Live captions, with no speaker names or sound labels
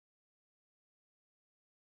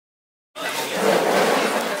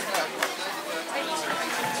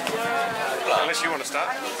you want to start?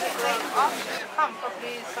 Probably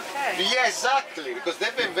it's okay. Yeah, exactly, because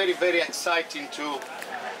they've been very, very exciting too.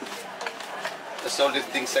 That's all the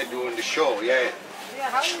things I do on the show, yeah. Yeah,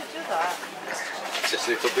 how do you do that? Just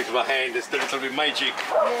a little bit of a hand, just a little bit magic.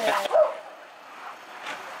 Yeah.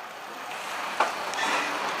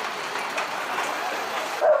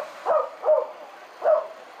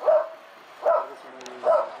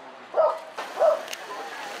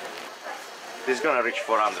 This is gonna reach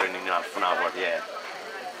 400 in half an hour, yeah.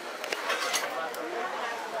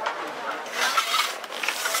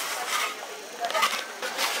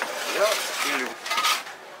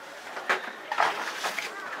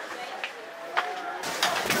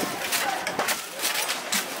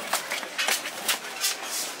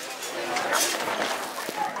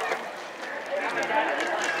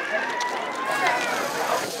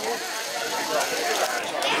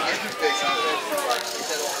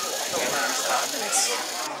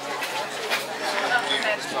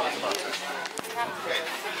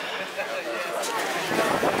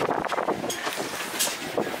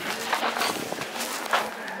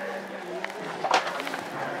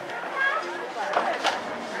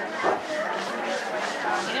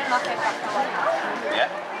 Yeah.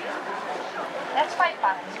 That's £5.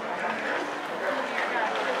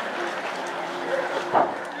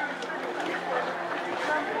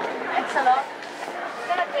 That's a lot. It's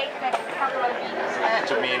gonna take like a couple of minutes.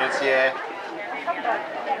 2 minutes, yeah.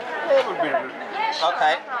 It would be... Yeah, sure,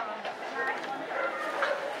 Okay. no problem.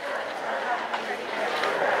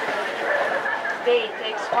 It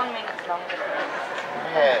takes 1 minute longer.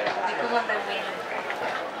 Yeah. Because of the wind.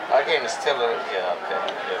 Again, it's still a... Yeah, okay.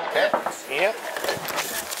 Okay. Yep.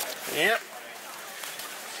 Yep.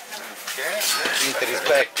 Okay. Printer is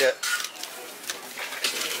back.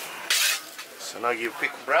 So now you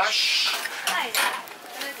pick brush. Nice.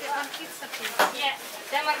 One pizza, please. Yeah.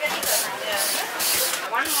 The margarita.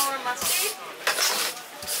 Yeah. One more mustard.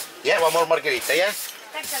 Yeah, one more margherita, yeah?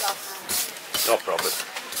 Thanks a lot. No problem.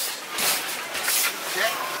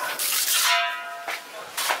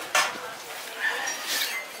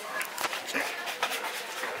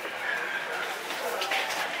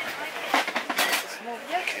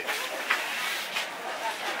 Okay.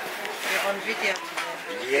 You're on video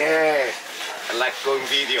today. Yeah, I like going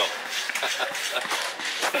video.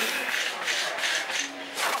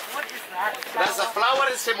 What is that? That's a flour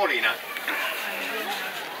and semolina.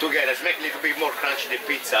 Together, to make it a little bit more crunchy the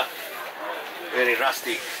pizza. Very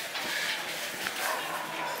rustic.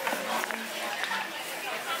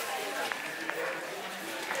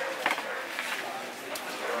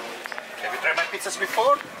 Have you tried my pizzas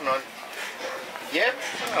before? No. Yeah?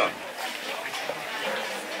 Oh.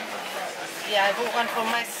 Yeah, I bought one for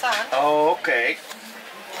my son, Oh, okay.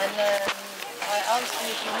 and I asked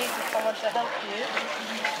him if you needed someone to help you.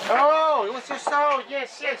 Oh, it was your son.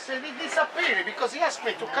 Yes, yes. He disappeared because he asked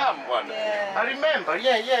me to come one. Yeah. I remember.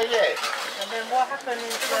 Yeah. And then what happened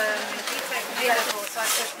is he took available, so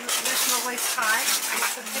I said, let's not waste time.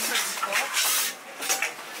 It's a different spot.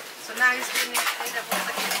 So now he's doing it available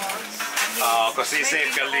second ones. Oh, because he's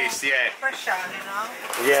saved your list, yeah. Pressure, you know?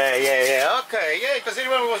 Yeah. Okay, yeah, because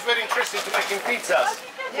everyone was very interested to making pizzas.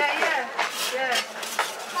 Yeah.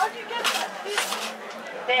 How do you get that?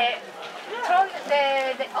 The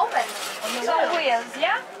oven on the wheels,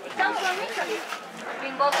 yeah? It comes from Italy. We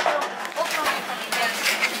bought from Italy.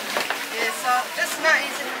 Yeah, so that's not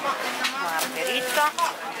easy in the market. Margherita.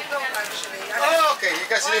 You don't actually. Oh, okay, you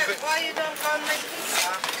guys live... Why you don't go and make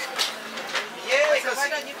pizza? Yeah, So because... why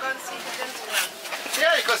don't you go and see the gentleman?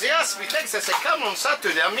 Yeah, because he asked me, thanks, I said, come on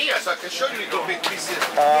Saturday, I'm here, so I can show you a little bit pieces.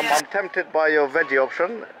 I'm tempted by your veggie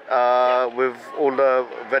option, with all the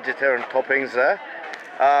vegetarian toppings there.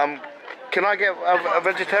 Can I get a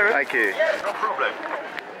vegetarian? Thank you. Yeah, no problem.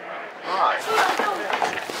 Right.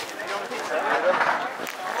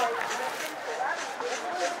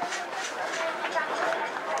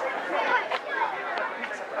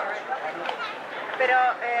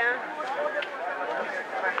 Pero,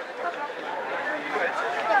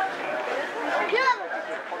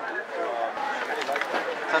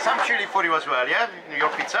 So some chili for you as well, yeah? Your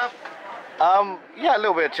pizza? Yeah, a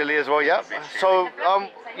little bit of chili as well, yeah. So,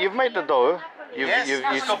 you've made the dough, you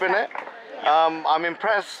spin it. I'm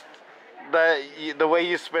impressed the way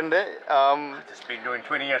you spin it. I've just been doing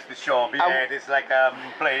 20 years this job, yeah, it's like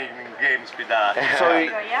playing games with that. So,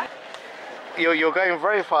 you're going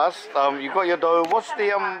very fast. You got your dough. What's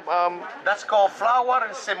the That's called flour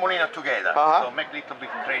and semolina together. So make a little bit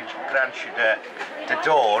crunchy the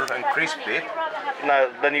dough and crispy. No,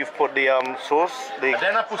 then you've put the sauce.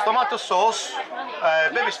 Then I put tomato sauce,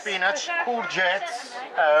 baby spinach, courgette,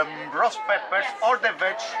 roast peppers, all the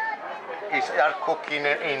veg, are cooking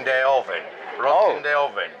in the oven. Roast in the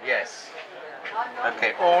oven, yes.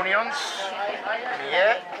 Okay, onions.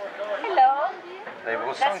 Yeah. Hello. They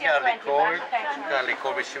put some garlic oil.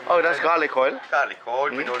 Oh, that's garlic oil? Garlic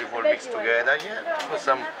oil with olive oil mixed together, yeah. Put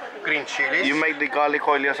some green chilies. You make the garlic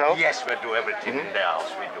oil yourself? Yes, we do everything in the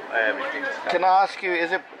house. We do everything. Can I ask you,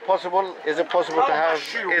 is it possible to have,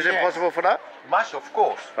 is it possible for that? Mush, of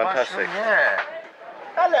course. Fantastic. Mushroom, yeah.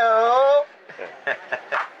 Hello.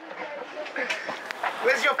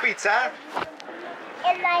 Where's your pizza?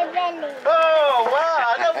 In my belly. Oh,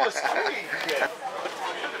 wow, that was sweet.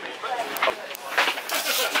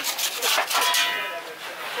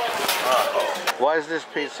 Why is this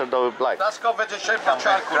pizza dough black? That's got vegetable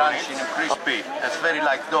charcoal crunchy and crispy. That's very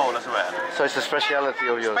like dough as well. So it's a speciality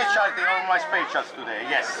of yours? Specialty, one of my specials today,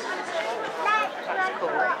 yes. That's cool.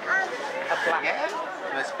 A black. Yeah,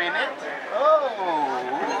 the spinach. Oh.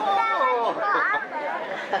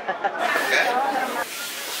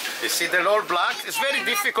 You see the dough black? It's very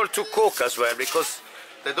difficult to cook as well because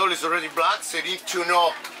the dough is already black, so you need to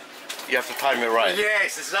know. You have to time it right.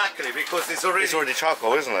 Yes, exactly, because it's already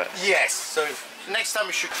charcoal, isn't it? Yes, so next time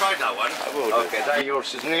you should try that one. I will do. Okay, that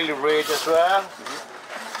yours is nearly red as well.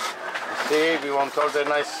 You see, we want all the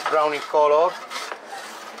nice browny color.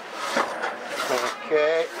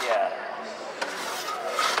 Okay, yes.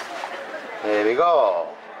 There we go.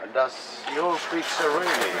 That's your pizza really.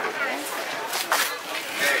 Okay.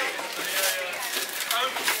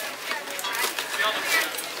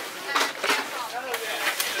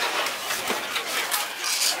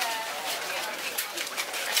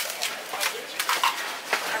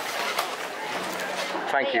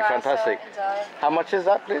 Thank you, fantastic. How much is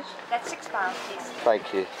that, please? That's £6, please.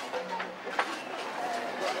 Thank you.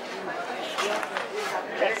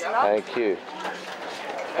 Thank you.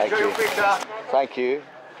 Thank you. Thank you.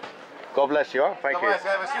 God bless you. Huh? Thank you.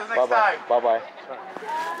 Bye bye. Bye bye.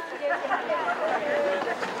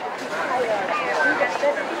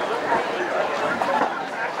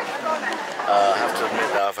 I have to admit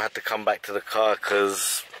that I've had to come back to the car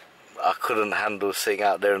because I couldn't handle sitting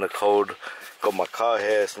out there in the cold. Got my car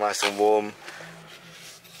here, it's nice and warm.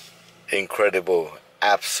 Incredible,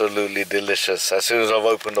 absolutely delicious. As soon as I've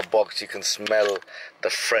opened the box, you can smell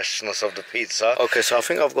the freshness of the pizza. Okay, so I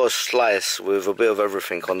think I've got a slice with a bit of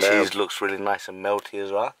everything on there. Cheese looks really nice and melty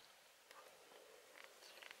as well.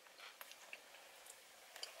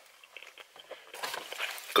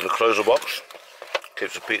 Gonna close the box,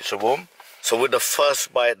 keeps the pizza warm. So with the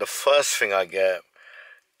first bite, the first thing I get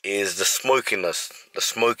is the smokiness, the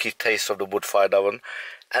smoky taste of the wood-fired oven.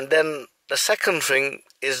 And then the second thing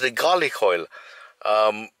is the garlic oil.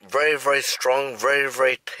 Very, very strong, very,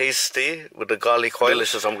 very tasty with the garlic oil.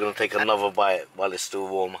 Delicious. I'm going to take another bite while it's still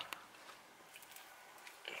warm.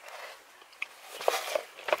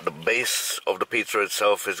 The base of the pizza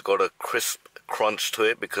itself has got a crisp crunch to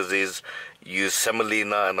it because he's used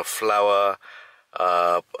semolina and a flour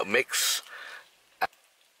mix.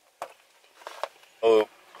 Oh,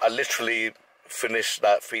 I literally finished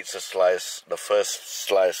that pizza slice, the first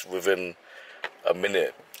slice, within a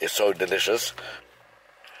minute. It's so delicious.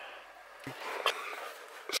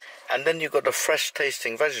 And then you got the fresh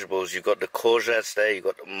tasting vegetables. You got the courgettes there, you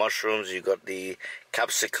got the mushrooms, you got the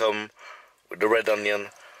capsicum with the red onion.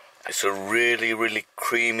 It's a really, really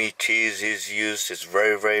creamy cheese he's used. It's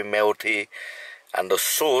very, very melty. And the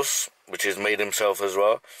sauce, which is made himself as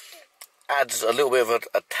well, adds a little bit of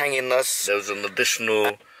a tanginess. There's an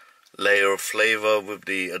additional layer of flavor with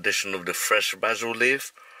the addition of the fresh basil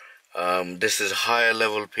leaf. This is higher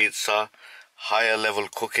level pizza, higher level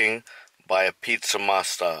cooking by a pizza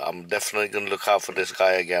master. I'm definitely going to look out for this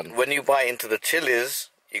guy again. When you bite into the chilies,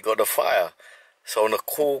 you got a fire. So on a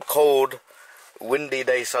cool, cold, windy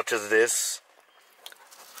day such as this,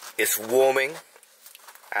 it's warming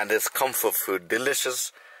and it's comfort food.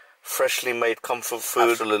 Delicious, freshly made comfort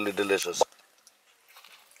food. Absolutely delicious.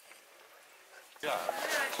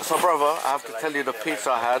 So brother, I have to tell you the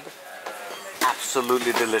pizza I had,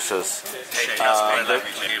 absolutely delicious. For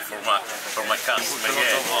my customer,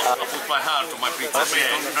 yeah. I put my heart to my pizza,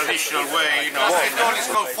 traditional way, you know. It's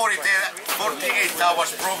called 48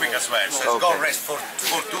 hours proving as well, so it's got rest for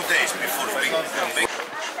 2 days before we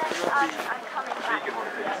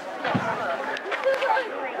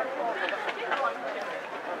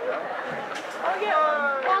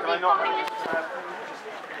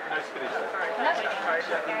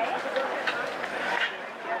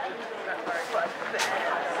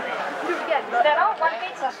There are one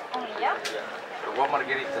pizza only, yeah? One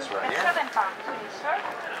margherita as well, yeah? £7, please, sir.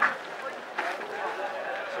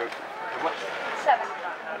 So, how much? £7.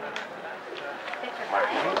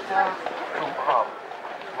 Margherita,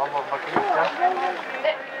 One more margarita.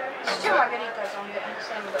 Two margaritas on the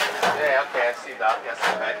same boat. Yeah, okay, I see that. Yes,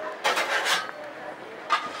 okay.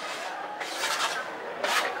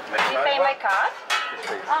 Do you pay my card? Yes,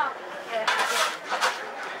 please. Ah, yes.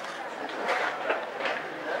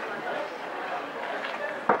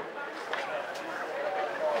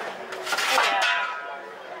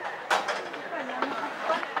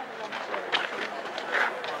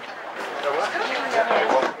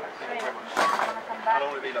 How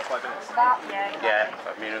long will it be, like 5 minutes? About, yeah. Yeah,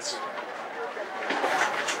 5 minutes.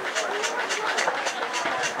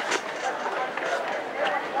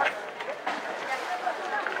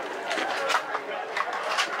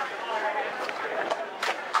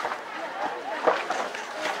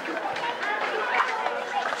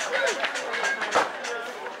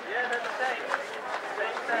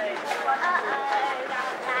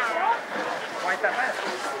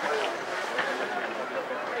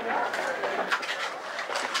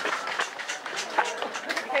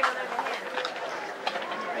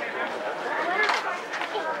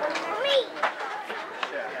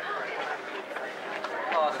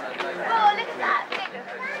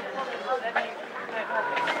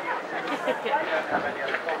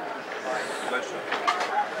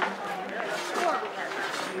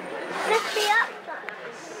 Lift me up.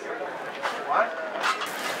 What?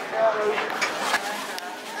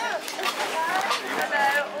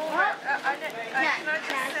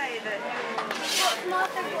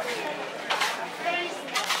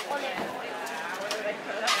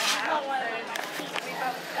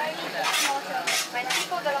 Ma il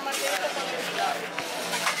tipo della margherita con il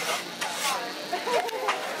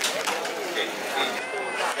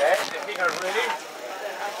Okay, the finger ready?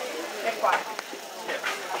 è qua.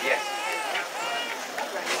 Yes.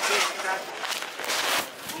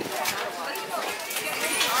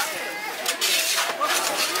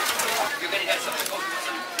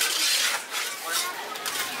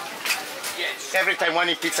 Every time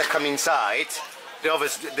one pizza come inside, the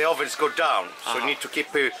ovens go down, so you need to keep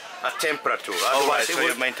a temperature. Otherwise, so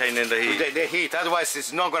you're maintaining the heat. the heat. Otherwise,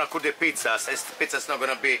 it's not gonna cook the pizzas. The pizza's not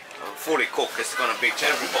gonna be fully cooked. It's gonna be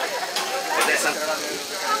terrible.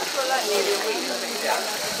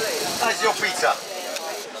 How's your pizza?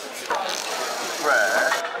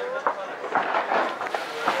 Right.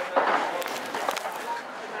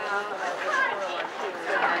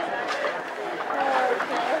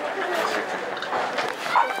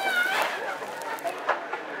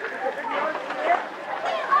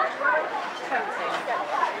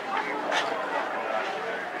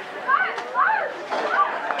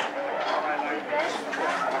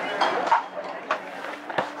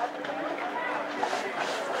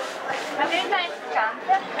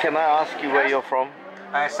 Can I ask you where you're from?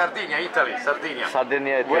 Sardinia, Italy. Sardinia.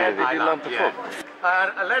 Sardinia, Italy. Where Did you learn to cook?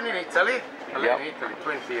 I learned in Italy. I learned in Italy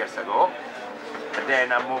 20 years ago. And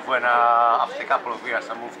then I moved after a couple of years,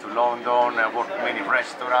 I moved to London. I worked in many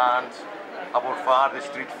restaurants. I worked for other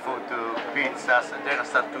street food, pizzas, and then I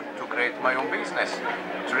started to create my own business.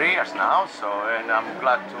 3 years now, and I'm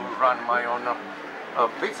glad to run my own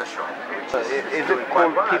pizza shop. Is it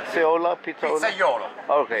called Pizzaiolo? Pizzaiolo.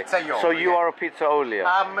 Okay. Pizzaiolo, So you yeah. are a pizzaiolo?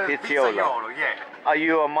 I'm a pizzaiolo, yeah. Are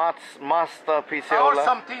you a master I pizzaiolo?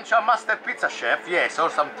 also teach a master pizza chef, yes.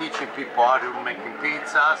 Also I'm teaching people how to making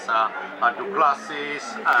pizzas, I do classes,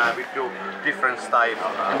 we do different style.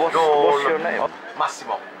 What's your name?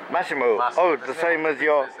 Massimo. Massimo. Oh, the same as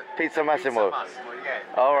your Pizza Massimo. Pizza Massimo,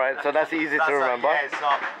 yeah. All right, so that's easy to remember. Yeah, so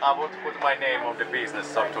I would put my name on the business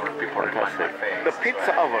so to people remind my face. The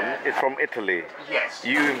pizza oven is from Italy. Yes.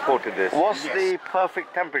 You imported this. What's the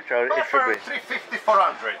perfect temperature it should be? 350,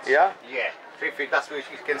 400. Yeah? Yeah. 350, that's what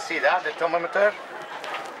you can see that, the thermometer.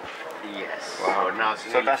 Yes. Wow. So, now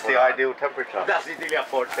So that's the ideal temperature. That's the ideal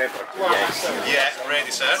for temperature. Yes. Yeah,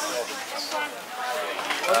 ready, sir.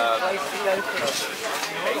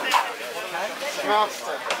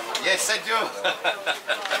 Master. Yes, I do.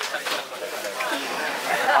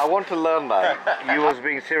 I want to learn that. You was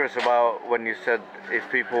being serious about when you said if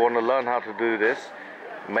people want to learn how to do this,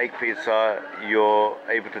 make pizza, you're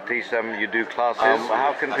able to teach them, you do classes.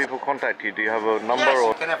 How can people contact you? Do you have a number? Yes, Or?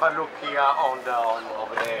 you can have a look here on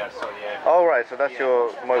over there. So yeah. Oh right, so that's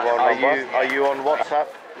your mobile number. Are you on WhatsApp?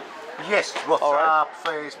 Yes, WhatsApp,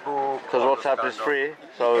 Facebook. Because WhatsApp is free,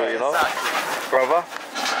 so you know. Exactly. Brother,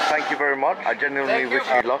 thank you very much. I genuinely wish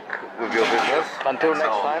you luck with your business. Until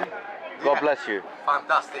next time, God bless you.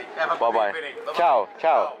 Fantastic. Have a Bye good bye. evening. Ciao,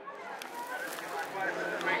 ciao.